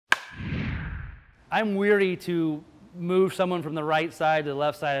I'm weary to move someone from the right side to the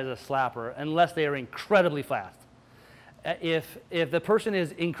left side as a slapper unless they are incredibly fast. If the person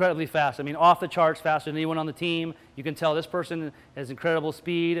is incredibly fast, I mean off the charts faster than anyone on the team, you can tell this person has incredible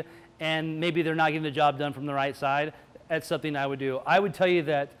speed and maybe they're not getting the job done from the right side. That's something I would do. I would tell you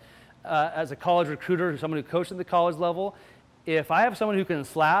that as a college recruiter, someone who coached at the college level, if I have someone who can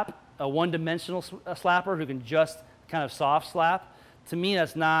slap, a one-dimensional slapper who can just kind of soft slap, to me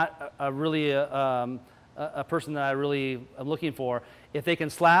that's not really a person that I really am looking for. If they can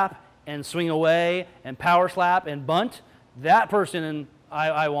slap and swing away and power slap and bunt, that person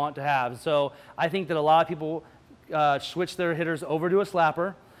I want to have. So I think that a lot of people switch their hitters over to a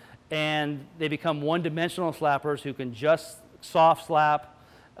slapper and they become one-dimensional slappers who can just soft slap.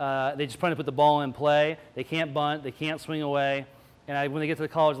 They just try to put the ball in play. They can't bunt, they can't swing away. And when they get to the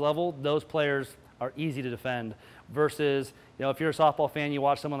college level, those players are easy to defend versus, you know, if you're a softball fan, you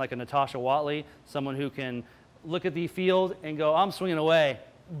watch someone like a Natasha Watley, someone who can look at the field and go, I'm swinging away,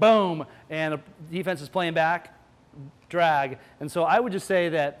 boom, and the defense is playing back, drag. And so I would just say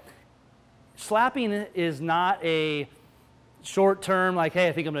that slapping is not a short-term, like, hey,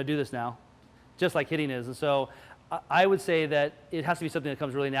 I think I'm going to do this now, just like hitting is. And so I would say that it has to be something that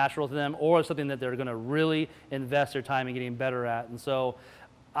comes really natural to them or something that they're going to really invest their time in getting better at. And so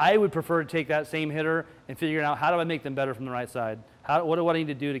I would prefer to take that same hitter and figure out how do I make them better from the right side? What do I need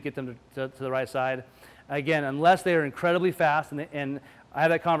to do to get them to the right side? Again, unless they are incredibly fast and I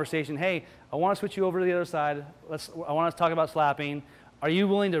have that conversation, hey, I want to switch you over to the other side. I want to talk about slapping. Are you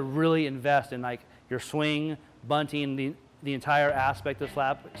willing to really invest in like your swing, bunting, the entire aspect of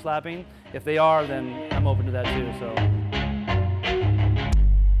slapping? If they are, then I'm open to that too. So.